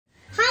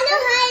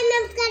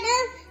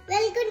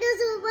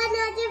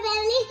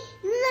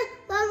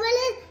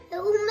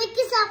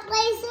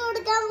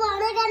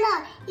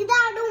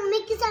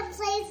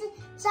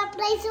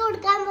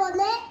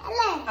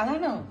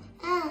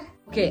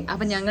Okay,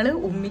 അപ്പൊ ഞങ്ങള്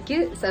ഉമ്മിക്ക്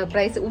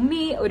surprise. ഉമ്മി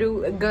ഒരു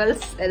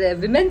ഗേൾസ്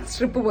വിമൻസ്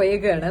ട്രിപ്പ്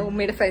പോയേക്കാണ്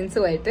ഉമ്മിയുടെ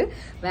ഫ്രണ്ട്സുമായിട്ട്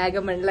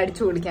വാഗമണ്ണിൽ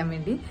അടിച്ചു കൊടുക്കാൻ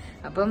വേണ്ടി.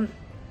 അപ്പം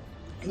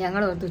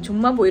ഞങ്ങൾ ഓർത്തു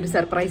ചുമ്മാ പോയൊരു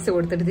സർപ്രൈസ്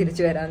കൊടുത്തിട്ട്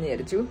തിരിച്ചു വരാമെന്ന്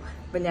വിചാരിച്ചു.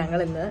 അപ്പൊ ഞങ്ങൾ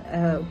ഇന്ന്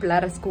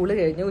പിള്ളേരുടെ സ്കൂള്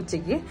കഴിഞ്ഞു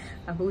ഉച്ചയ്ക്ക്.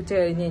 അപ്പൊ ഉച്ച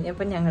കഴിഞ്ഞ്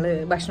കഴിഞ്ഞപ്പോൾ ഞങ്ങള്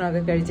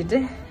ഭക്ഷണമൊക്കെ കഴിച്ചിട്ട്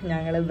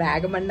ഞങ്ങള്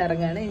വാഗമണ്ണിൽ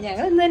ഇറങ്ങാണ്.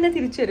 ഞങ്ങൾ ഇന്ന് തന്നെ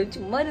തിരിച്ചു വരും.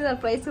 ചുമ്മാ ഒരു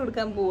സർപ്രൈസ്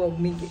കൊടുക്കാൻ പോവാ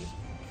ഉമ്മിക്ക്.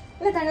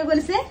 അല്ല തങ്ക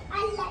കൊലുസേ,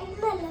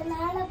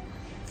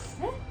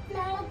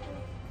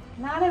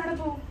 നാളെ എവിടെ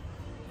പോവും?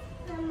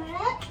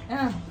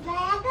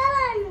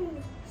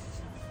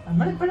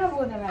 നമ്മളിപ്പോഴാ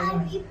പോകുന്ന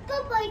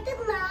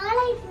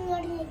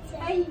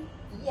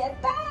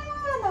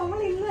നമ്മൾ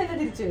ഇന്ന് തന്നെ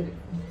തിരിച്ചു വരും.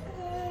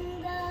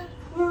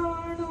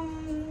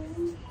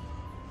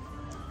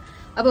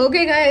 അപ്പൊ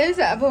ഓക്കെ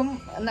ഗൈസ്, അപ്പം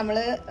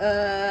നമ്മള്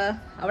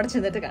അവിടെ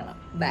ചെന്നിട്ട് കാണാം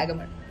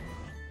വാഗമൺ.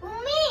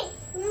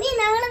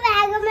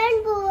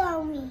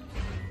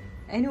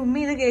 അതിന് ഉമ്മി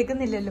ഇത്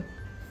കേൾക്കുന്നില്ലല്ലോ.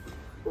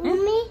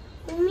 ഉമ്മി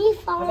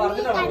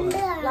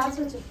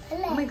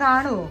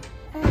കാണുവോ?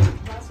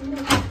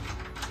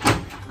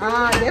 ആ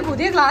അതെ,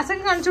 പുതിയ ക്ലാസ്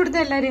ഒക്കെ കാണിച്ചു കൊടുത്ത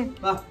എല്ലാരും.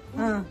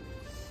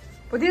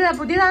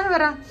 പുതിയതാന്ന്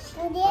പറ.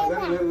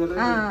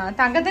 ആ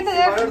തങ്കത്തിന്റെ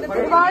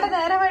ഒരുപാട്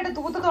നേരമായിട്ട്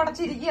തൂത്ത്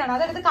തുടച്ചിരിക്കുകയാണ്.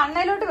 അതെടുത്ത്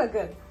കണ്ണയിലോട്ട്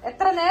വെക്ക്.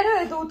 എത്ര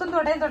നേരമായി തൂത്തും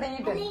തുടയും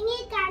തുടങ്ങിയിട്ട്.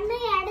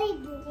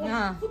 ആ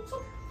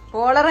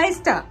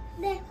പോളറൈസ്ഡാ.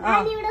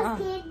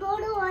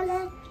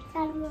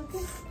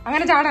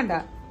 അങ്ങനെ ചാടണ്ട.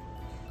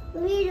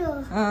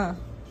 ആ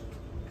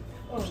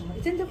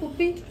ഇതെന്താ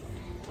കുപ്പി?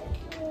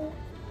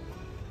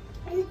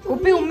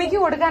 കുപ്പി ഉമ്മിക്ക്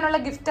കൊടുക്കാനുള്ള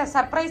ഗിഫ്റ്റാ,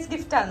 സർപ്രൈസ്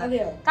ഗിഫ്റ്റാണ്.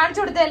 കാണിച്ചു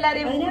കൊടുത്ത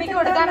എല്ലാരെയും ഉമ്മിക്ക്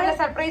കൊടുക്കാനുള്ള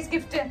സർപ്രൈസ്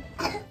ഗിഫ്റ്റ്.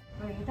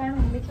 ഇതാണ്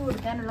ഉമ്മിക്ക്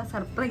കൊടുക്കാനുള്ള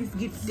surprise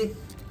gift.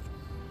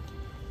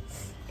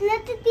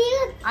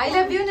 I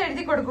love you എന്ന്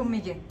എഴുതി കൊടുക്കും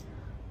ഉമ്മിക്ക്.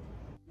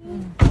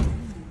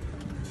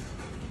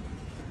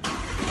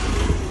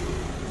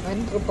 വൻ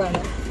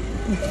ട്രിപ്പാണ്.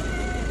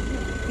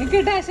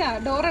 നിക്കട്ടെ ആശ,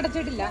 ഡോർ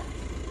അടച്ചിട്ടില്ല.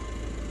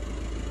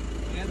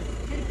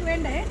 എനിക്ക്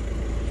വേണ്ടേ?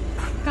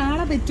 കാള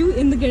പറ്റൂ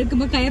എന്ന്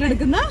കേൾക്കുമ്പോ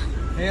കയറെടുക്കുന്ന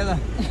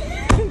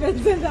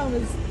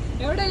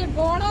എവിടെയും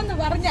പോണോന്ന്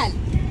പറഞ്ഞാൽ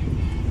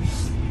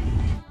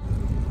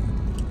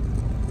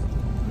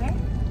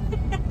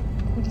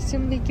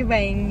കുരിശുമ്പിക്ക്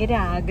ഭയങ്കര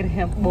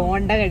ആഗ്രഹം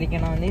ബോണ്ട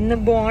കഴിക്കണമെന്ന്. ഇന്ന്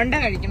ബോണ്ട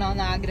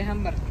കഴിക്കണമെന്ന് ആഗ്രഹം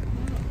പറഞ്ഞു.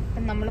 അപ്പൊ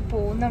നമ്മള്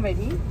പോകുന്ന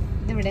വഴി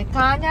ഇതിവിടെ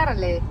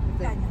കാഞ്ഞാറല്ലേ?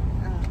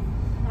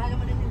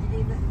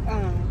 ആ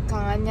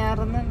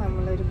കാഞ്ഞാറിന്ന്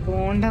നമ്മളൊരു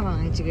ബോണ്ട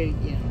വാങ്ങിച്ചു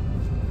കഴിക്കുകയാണ്.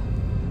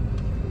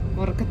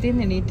 ഉറക്കത്തിൽ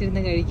നിന്ന്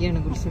എണീറ്റിരുന്ന് കഴിക്കുകയാണ്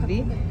കുരിശുമ്പി.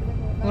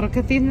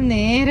 ഉറക്കത്തിൽ നിന്ന്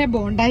നേരെ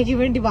ബോണ്ടായിക്ക്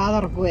വേണ്ടി വാ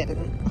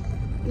തുറക്കുമായിരുന്നു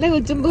അല്ലേ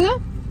കൊച്ചുമ്പുക?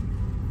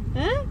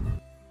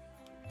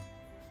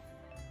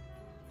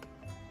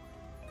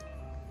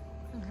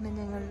 അങ്ങനെ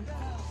ഞങ്ങൾ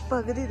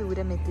പകുതി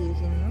ദൂരം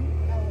എത്തിയിരിക്കുന്നു.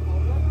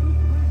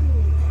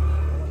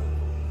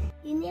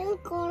 ഇനി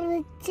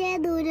കുറച്ച്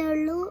ദൂരേ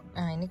ഉള്ളൂ.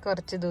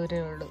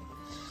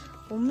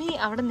 ഉമ്മി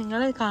അവിടെ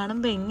നിങ്ങളെ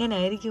കാണുമ്പോ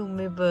എങ്ങനെയായിരിക്കും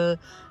ഉമ്മി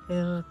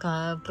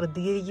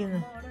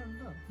പ്രതികരിക്കുന്നത്?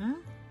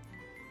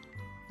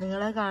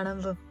 നിങ്ങളെ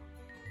കാണുമ്പോ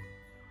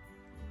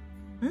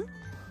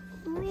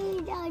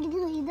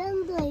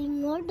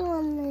ഇങ്ങോട്ട്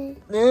വന്ന്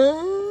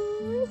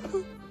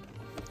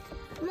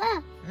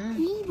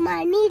ഈ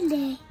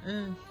മണിയില്ലേ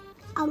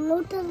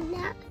അങ്ങോട്ട്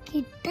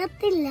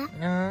കിട്ടത്തില്ല.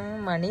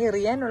 മണി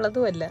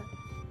എറിയാനുള്ളതുമല്ല,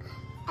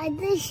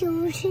 അത്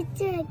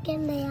സൂക്ഷിച്ച്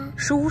വെക്കണ്ടയാ.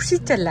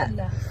 സൂക്ഷിച്ചല്ല,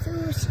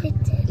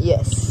 സൂക്ഷിച്ച്.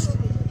 യെസ്.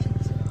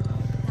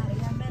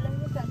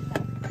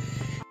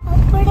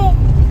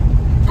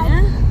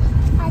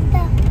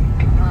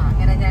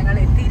 അങ്ങനെ ഞങ്ങൾ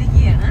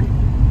എത്തിയിരിക്കുകയാണ്.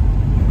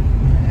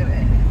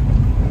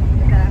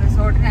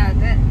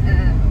 റിസോർട്ടിനകത്ത്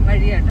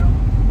വഴിയാട്ടോ.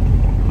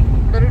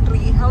 ഇവിടെ ഒരു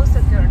ട്രീ ഹൗസ്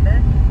ഒക്കെ ഉണ്ട്.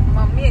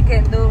 മമ്മിയൊക്കെ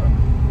എന്തോ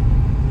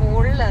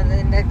മുകളിലാണ്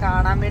ഇതിന്റെ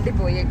കാണാൻ വേണ്ടി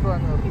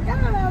പോയേക്കുവാന്ന് പറഞ്ഞു.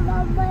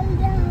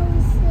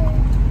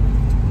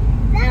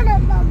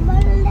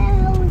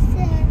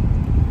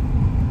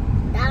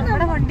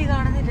 നമ്മുടെ വണ്ടി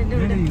കാണുന്നില്ലല്ലോ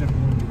ഇവിടെ.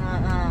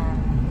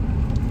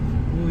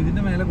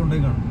 ഇതിന്റെ മേലെ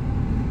കൊണ്ടുപോയി കാണും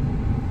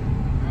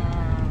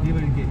ഈ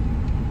വഴിക്ക്.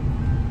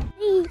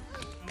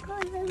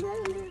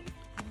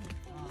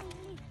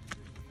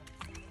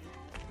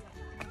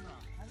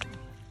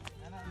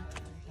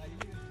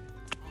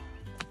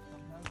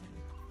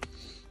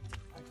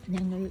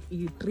 ഞങ്ങൾ ഈ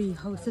ട്രീ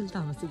ഹൗസിൽ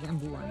താമസിക്കാൻ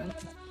പോവാണ്.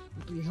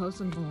 ട്രീ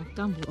ഹൗസ്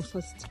നോക്കാൻ പോവാം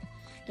ഫസ്റ്റ്.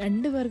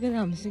 2 പേർക്ക്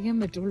താമസിക്കാൻ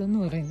പറ്റുള്ളൂ എന്ന്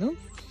പറയുന്നു.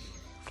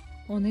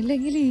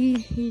 ഒന്നില്ലെങ്കിൽ ഈ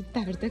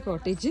താഴത്തെ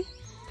കോട്ടേജ്,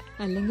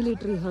 അല്ലെങ്കിൽ ഈ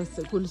ട്രീ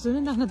ഹൗസ്.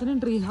 കുൽസുവിനും തങ്കത്തിനും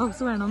ട്രീ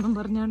ഹൗസ് വേണമെന്നും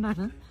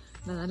പറഞ്ഞുകൊണ്ടാണ്.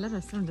 നല്ല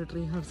രസമുണ്ട്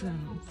ട്രീ ഹൗസ്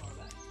കാണാൻ.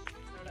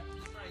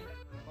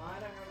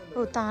 ഓ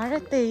താഴെ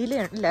തേയില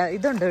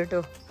ഇതുണ്ട്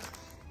കേട്ടോ,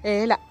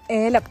 ഏലം.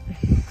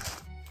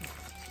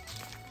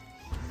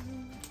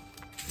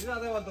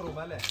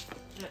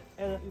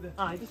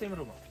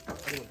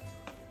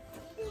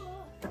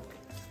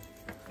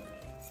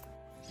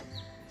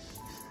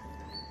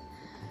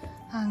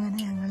 അങ്ങനെ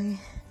ഞങ്ങള്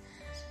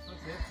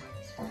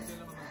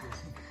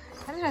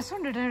നല്ല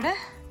രസമുണ്ട് കേട്ടോ ഇവിടെ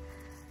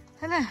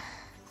അല്ലേ.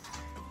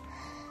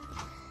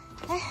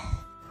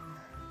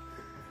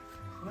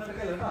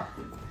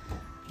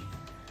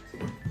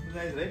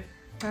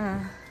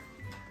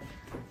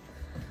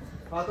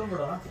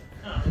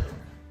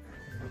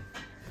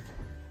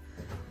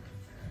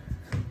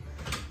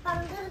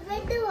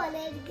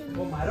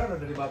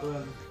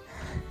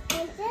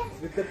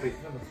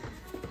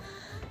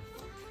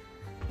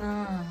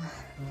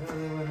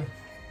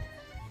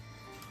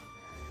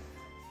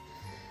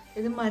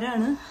 ഇത്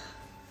മരാണ്.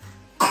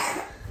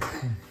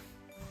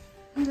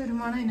 എന്തൊരു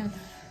മണം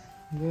ഇതിനകത്ത്.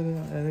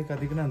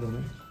 കത്തിക്കണെന്ന്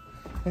തോന്നുന്നു.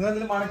 നിങ്ങൾ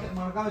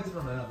മണക്കാൻ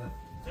വെച്ചിട്ടുണ്ടോ അതിനകത്ത്?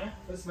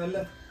 ഒരു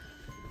സ്മെല്ല്.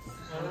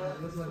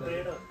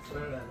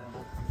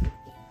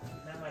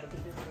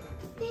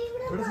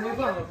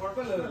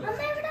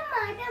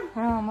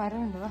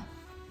 മരമുണ്ട്.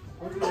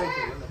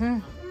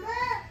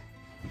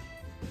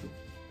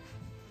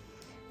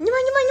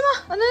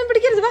 ഒന്നും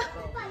പിടിക്കരുത്.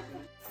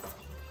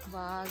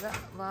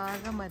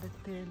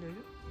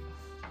 വാഗമരത്തേലൊരു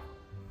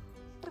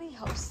ട്രീ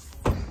ഹൗസ്.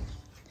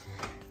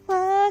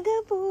 വാഗ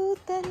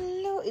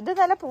പൂത്തല്ലോ. ഇത്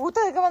നല്ല പൂത്ത്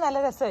നിൽക്കുമ്പോ നല്ല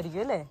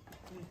രസമായിരിക്കും അല്ലേ?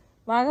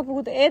 വാഗ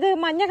പൂത്ത്. ഏത്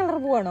മഞ്ഞ കളർ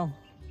പൂവാണോ?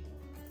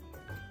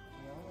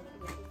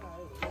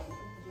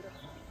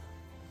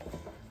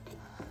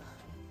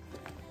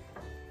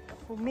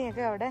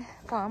 ഉമ്മിയൊക്കെ അവിടെ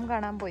ഫാം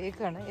കാണാൻ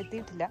പോയേക്കാണ്,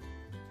 എത്തിയിട്ടില്ല.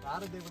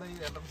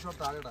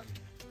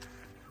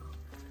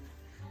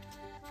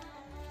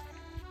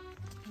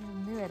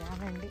 ഉമ്മി വരാൻ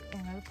വേണ്ടി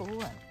ഞങ്ങൾ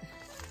പോവാണ്.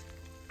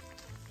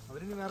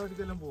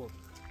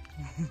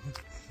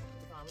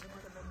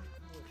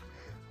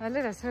 നല്ല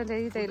രസമല്ലേ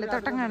ഈ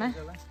തേയിലത്തോട്ടം കാണാൻ?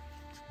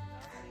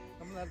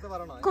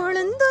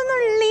 കൊളുന്തു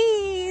നുള്ളി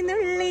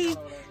നുള്ളി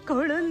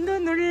കൊളുന്തു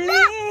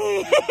നുള്ളി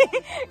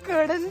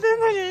കൊളുന്തു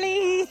നുള്ളി.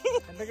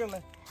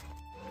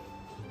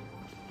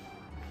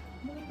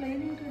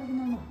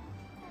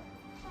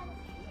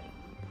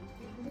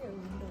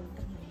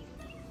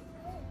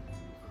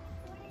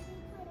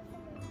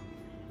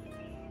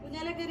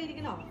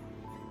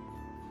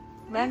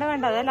 വേണ്ട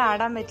വേണ്ട, അതെല്ലാം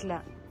ആടാൻ പറ്റില്ല.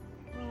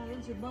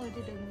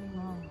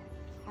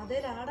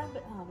 അതേലാടാൻ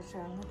പക്ഷെ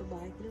അങ്ങോട്ട്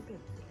ബാക്കിലോട്ട്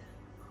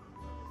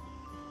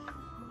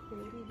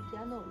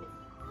കേറിയിരിക്കാന്നുള്ളു.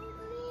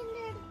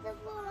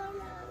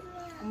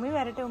 ഉമ്മി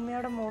വരട്ടെ,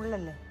 ഉമ്മിയുടെ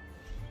മുകളിലല്ലേ.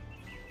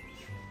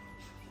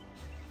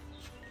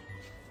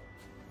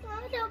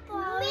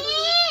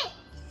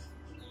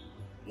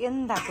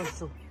 എന്താ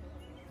കൊച്ചു?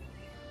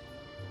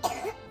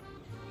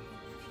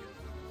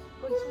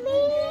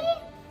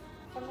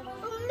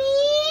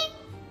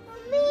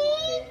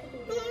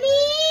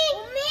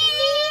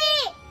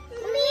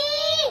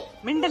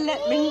 മിണ്ടല്ലേ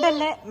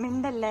മിണ്ടല്ലേ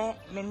മിണ്ടല്ലേ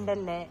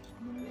മിണ്ടല്ലേ.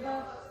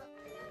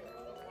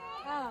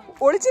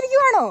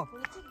 ഒളിച്ചിരിക്കുവാണോ?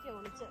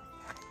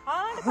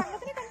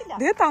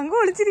 തങ്കം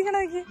ഒളിച്ചിരിക്കണോ?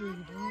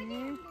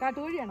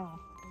 കാട്ടുകോഴിയാണോ?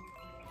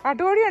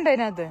 കാട്ടുകോഴി ഉണ്ടോ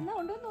അതിനകത്ത്?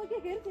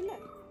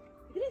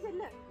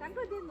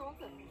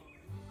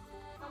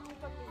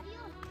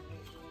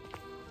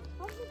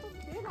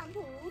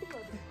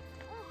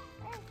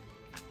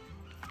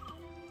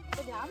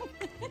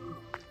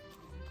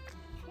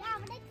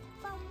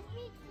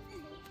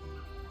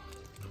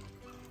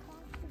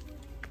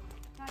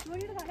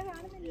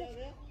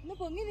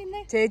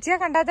 ചേച്ചിയെ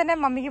കണ്ടാൽ തന്നെ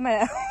മമ്മിക്ക്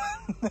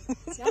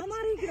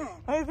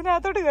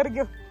ഇതിനകത്തോട്ട്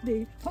കയറിക്കോ.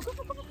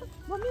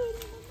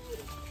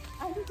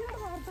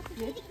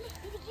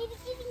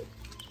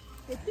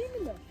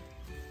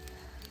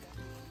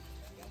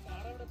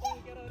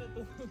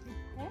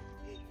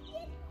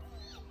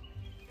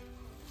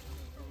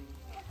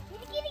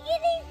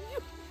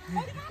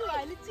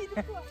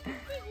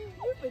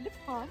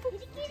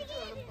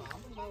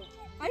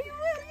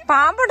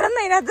 പാമ്പുണ്ടെന്ന്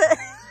അതിനകത്ത്.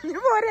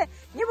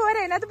 ഇനി പോരെ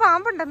അതിനകത്ത്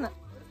പാമ്പുണ്ടെന്ന്.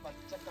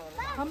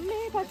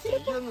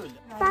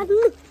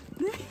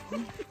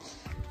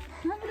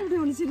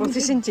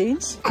 Position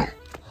change.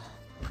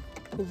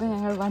 ഇപ്പൊ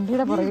ഞങ്ങൾ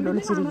വണ്ടിയുടെ പുറകിൽ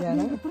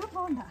ഒളിച്ചിരിക്കുകയാണ്.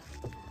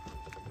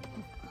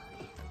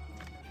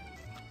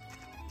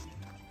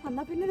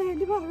 എന്നാ പിന്നെ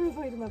വേണ്ടി പുറകിൽ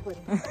പോയിരുന്ന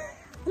പോലെ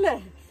അല്ലേ?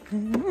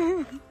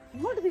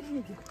 ഇങ്ങോട്ട്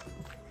തിരിഞ്ഞിരിക്കും.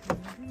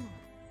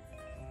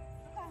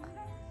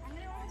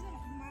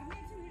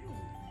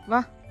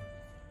 വാ.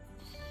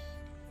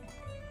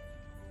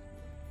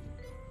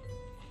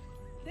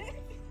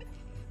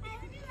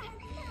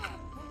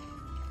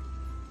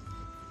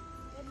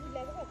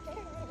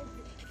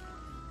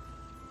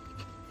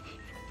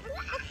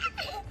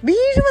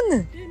 വീഴുവന്ന്.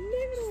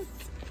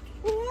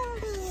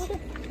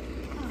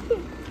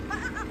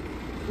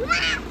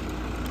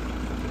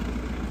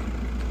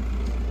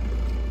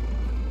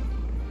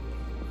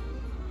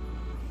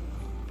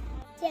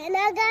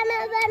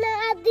 जनगणमन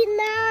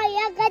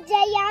अधिनायक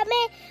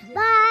जयामे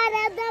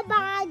भारत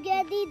भाग्य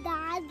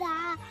दादा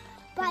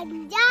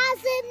पंजाब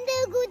सिंध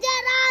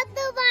गुजरात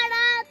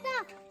मराठा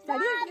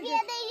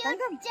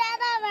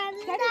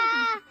चरवंदा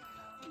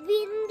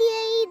विंध्य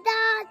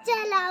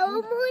हिमाचल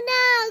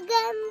यमुना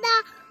गंगा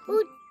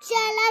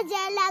उच्चल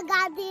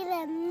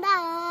जलगाधिरंदा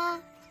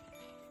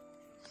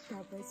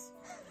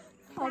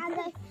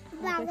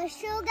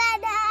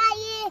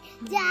शुगराए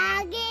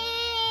जागे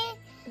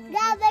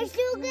गब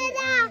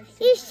शुगरा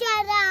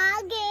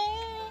इशरागे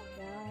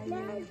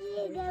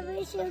गब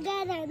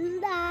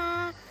शुगरंदा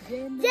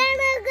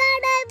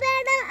जनगण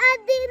गण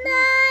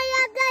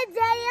अधिनायक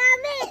जय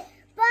में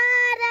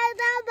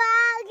भारत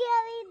भाग्य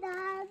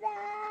विधाता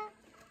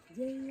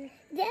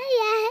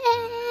जय है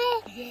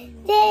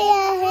जय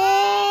है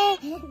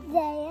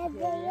जय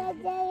जय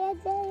जय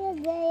जय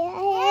जय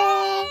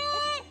है।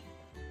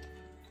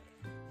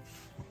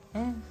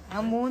 ആ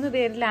 3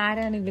 പേരിൽ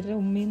ആരാണ് ഇവരുടെ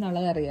ഉമ്മി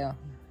എന്നുള്ളത് അറിയോ?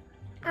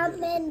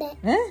 അമ്മേന്റെ.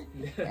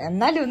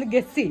 എന്നാലും ഒന്ന്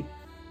ഗസ്സി.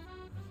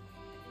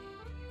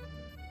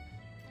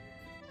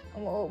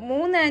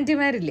 3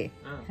 ആന്റിമാരില്ലേ?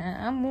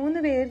 ആ 3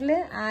 പേരില്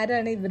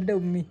ആരാണ് ഇവരുടെ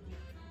ഉമ്മി?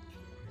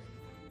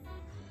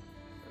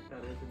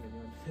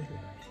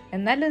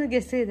 എന്നാലും ഒന്ന്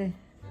ഗസ് ചെയ്തേ.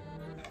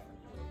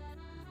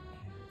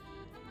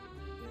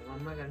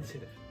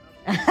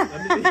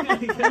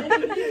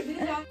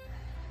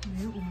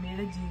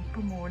 ഉമ്മയുടെ ജീപ്പ്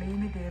മോളിൽ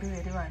നിന്ന് കയറി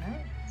വരുവാണ്.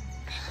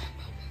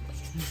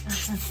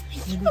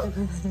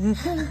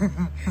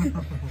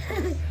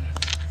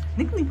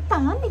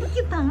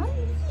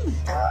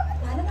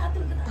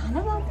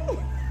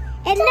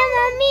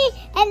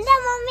 എന്റെ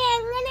മമ്മി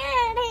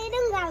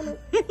എങ്ങനെയാണേലും കാണും.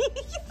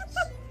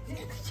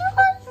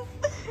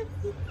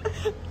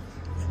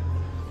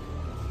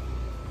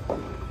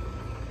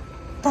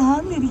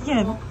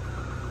 താന്നിരിക്കാൻ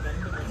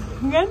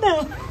കേട്ടോ.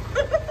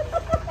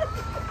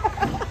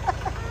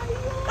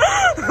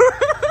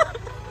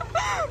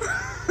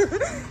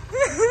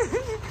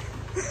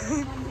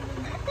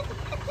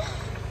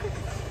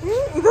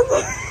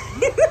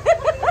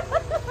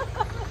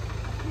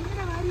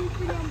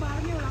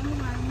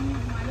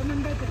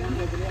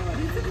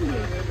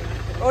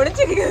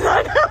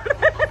 ഒളിച്ചിരിക്കുന്നതാണ്.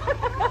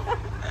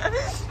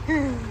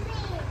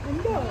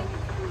 എന്തോ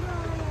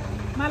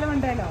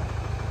മലമണ്ടയിലോ?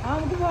 ആ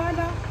നമുക്ക്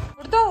പോകാലോ.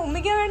 എടുത്തോ,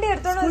 ഉമ്മിക്ക് വേണ്ടി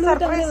എടുത്തോളൂ.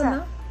 സർപ്രൈസ്.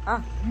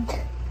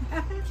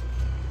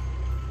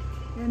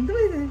 എന്തോ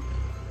ഇത്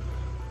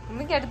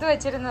ഉമ്മിക്ക് എടുത്തു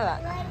വെച്ചിരുന്നതാ.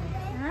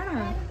 ആണോ?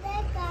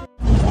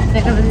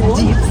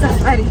 ജീപ്പ്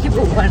സഫാരിക്ക്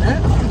പോവാണ്.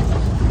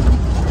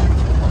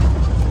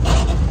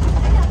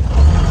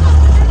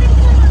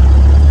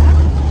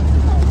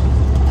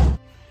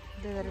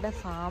 ഇത് ഇവരുടെ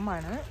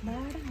ഫാമാണ്.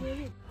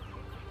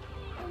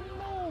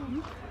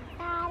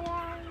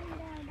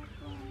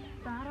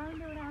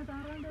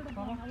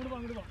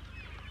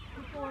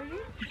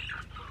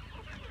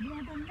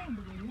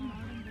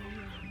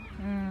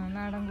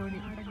 നാടൻ കോഴി.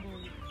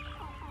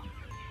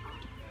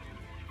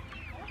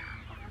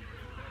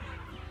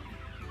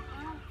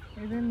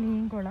 ഇത്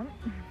മീൻകുളം.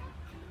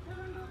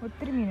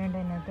 ഒത്തിരി മീനുണ്ട്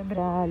അതിനകത്ത്.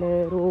 ബ്രാല്,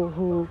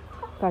 റോഹു,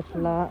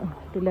 കട്ട്ള,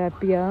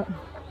 തിലാപ്പിയ.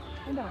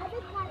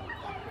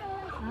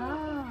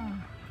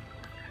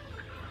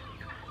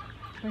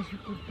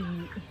 പശുക്കുട്ടി.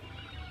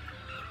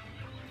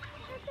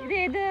 ഇത്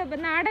ഏത്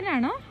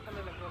നാടനാണോ?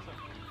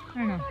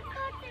 ആണോ?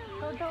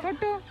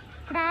 തൊട്ടോ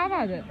ക്രാവാ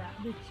അത്.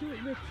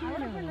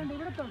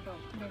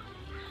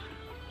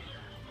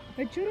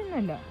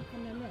 വെച്ചൂരൊന്നുമല്ല.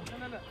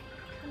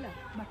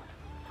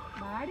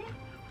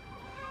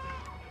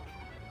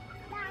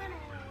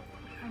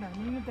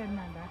 നീ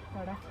തരുന്നുണ്ടോ?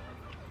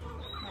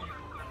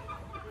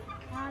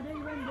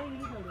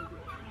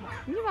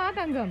 ഇനി വാ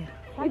തങ്കം,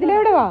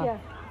 ഇതിലെവിടെ വാ.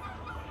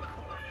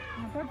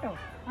 തൊട്ടോ?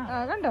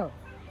 കണ്ടോ?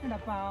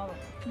 പാവം.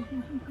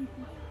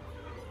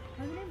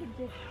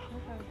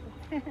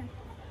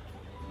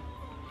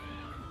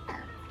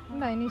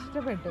 എന്താ അതിന്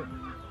ഇഷ്ടപ്പെട്ടു?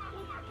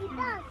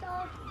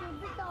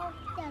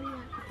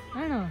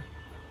 ആണോ?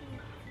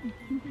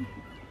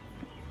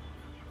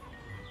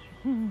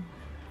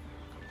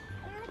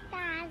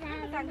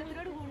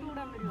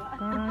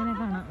 കാണാനെ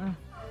കാണാം.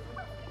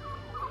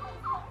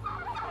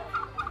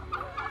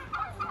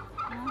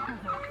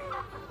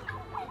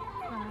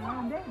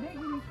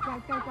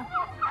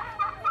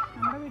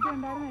 നമ്മുടെ വീട്ടിൽ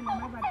ഉണ്ടായിരുന്നില്ല,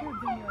 നമ്മുടെ പട്ടി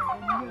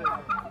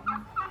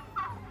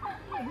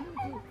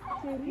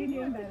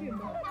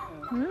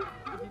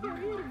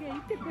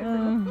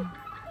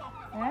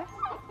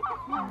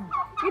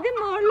ഇത്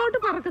മുകളിലോട്ട്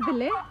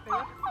പറക്കത്തില്ലേ?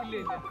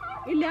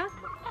 ഇല്ല,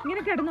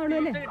 ഇങ്ങനെ കിടന്നോളൂ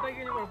അല്ലേ?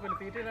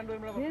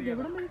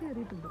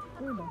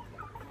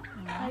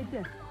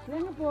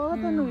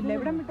 പോകത്തൊന്നുമില്ല,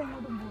 ഇവിടെ വിട്ട്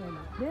എങ്ങോട്ടും പോകല.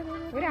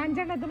 ഒരു 5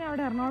 എണ്ണത്തിന്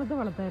അവിടെ എറണാകുളത്ത്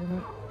വളർത്തായിരുന്നു.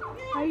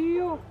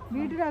 അയ്യോ,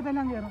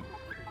 വീട്ടിനകത്തെല്ലാം കയറും.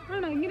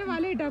 ആണോ? ഇങ്ങനെ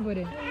വല ഇട്ടാ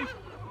പോരെ?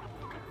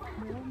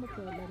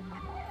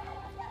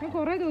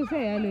 കൊറേ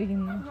ദിവസമായി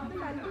ആലോചിക്കുന്നു.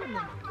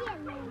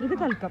 ഇത്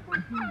കൽക്കം.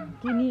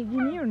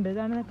 കിനിയുണ്ട്.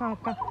 ഇതാണ്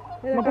കാക്ക.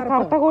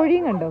 കറുത്ത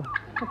കോഴിയും കണ്ടോ?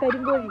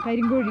 കരിങ്കോഴി.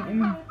 കരിങ്കോഴി.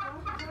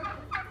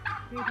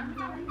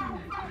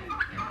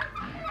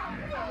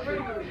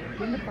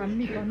 പിന്നെ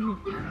പന്നി.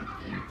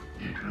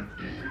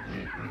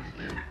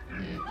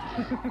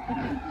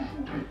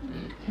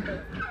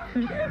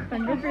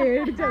 തങ്ക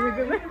പേടിച്ചാ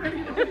നിൽക്കുന്നത്.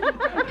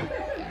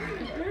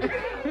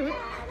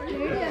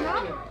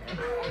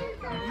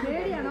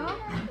 പേടിയാണോ?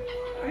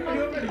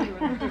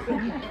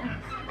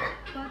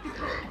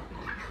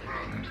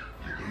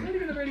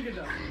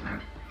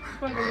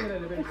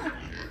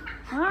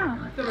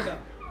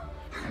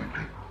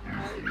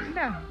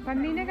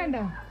 പന്നീനെ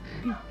കണ്ടോ?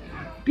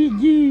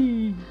 പിഗി.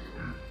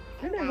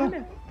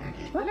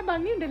 നല്ല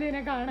ഭംഗിയുണ്ടല്ലേ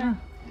ഇതിനെ കാണാൻ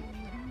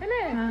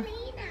അല്ലേ?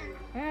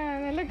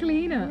 നല്ല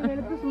ക്ലീനാ.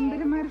 ചിലപ്പോ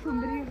സുന്ദരന്മാര്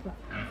സുന്ദരികളാ.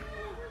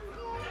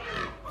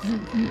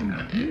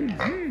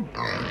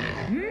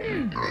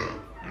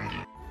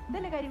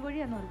 ഇതല്ലേ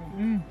കരിങ്കോഴിയാന്ന് പറഞ്ഞു?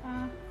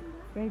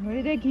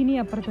 കരിങ്കോഴി കിനി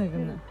അപ്പുറത്ത്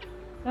നിൽക്കുന്നു.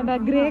 കണ്ടോ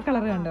ഗ്രേ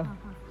കളർ കണ്ടോ?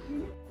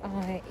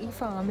 ഈ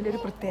ഫാമിലൊരു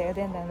പ്രത്യേകത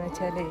എന്താണെന്ന്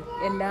വെച്ചാൽ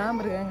എല്ലാ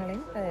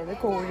മൃഗങ്ങളെയും, അതായത്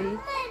കോഴി,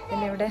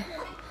 പിന്നെ ഇവിടെ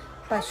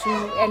പശു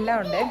എല്ലാം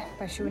ഉണ്ട്.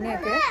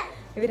 പശുവിനെയൊക്കെ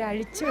ഇവർ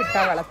അഴിച്ചു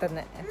വിട്ടാ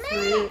വളർത്തുന്നത്.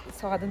 ഫുൾ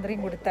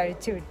സ്വാതന്ത്ര്യം കൊടുത്ത്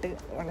അഴിച്ചു വിട്ട്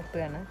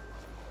വളർത്തുകയാണ്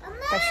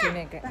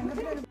പശുവിനെയൊക്കെ.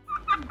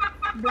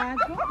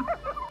 ബ്ലാക്കും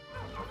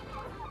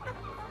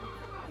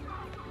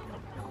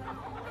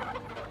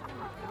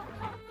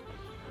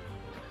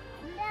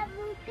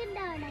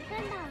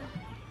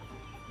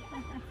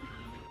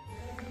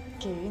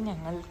ഓക്കെ,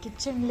 ഞങ്ങൾ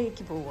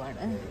കിച്ചണിലേക്ക്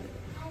പോവാണ്.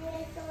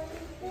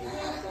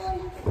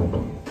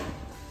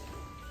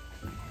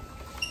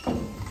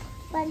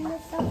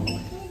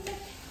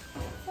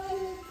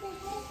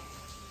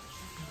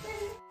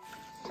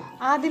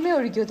 ആദ്യമേ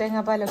ഒഴിക്കൂ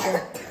തേങ്ങാപ്പാലൊക്കെ?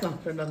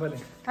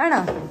 ആണോ?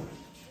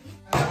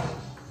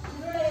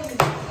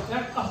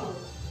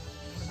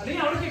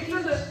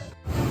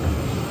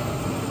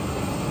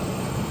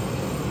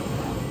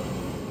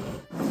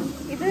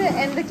 ഇത്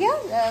എന്തൊക്കെയാ?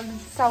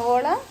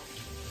 സവോള,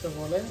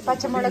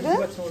 പച്ചമുളക്,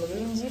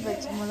 ഇഞ്ചി,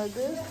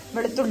 പച്ചമുളക്,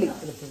 വെളുത്തുള്ളി,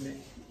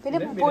 പിന്നെ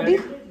പൊടി,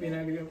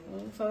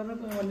 സാധാരണ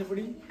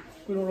മഞ്ഞപ്പൊടി,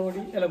 കുരുമുളക്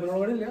പൊടി, അല്ല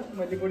കുരുമുളക് പൊടി ഇല്ല,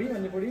 മല്ലിപ്പൊടി,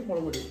 മഞ്ഞപ്പൊടി,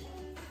 മുളക് പൊടി.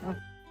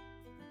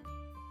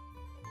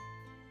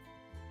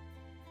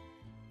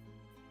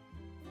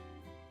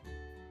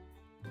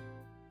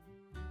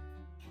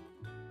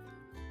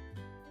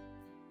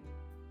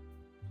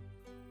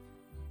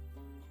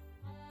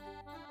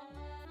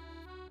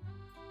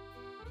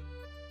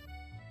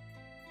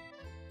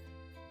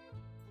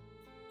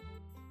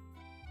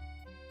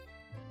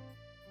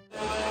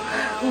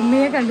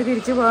 ഉമ്മയെ കണ്ട്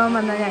തിരിച്ചു പോകാൻ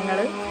വന്ന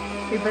ഞങ്ങള്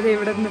ഇപ്പൊ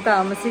ഇവിടെ നിന്ന്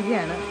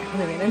താമസിക്കുകയാണ്.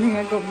 അത് പിന്നെ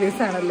നിങ്ങൾക്ക്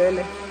ഒബ്വിയസ് ആണല്ലോ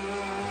അല്ലേ.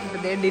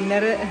 ഇപ്പത്തെ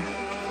ഡിന്നർ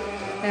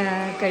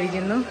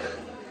കഴിക്കുന്നു.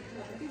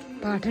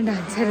 പാട്ടും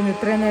ഡാൻസായിരുന്നു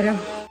ഇത്രയും നേരം.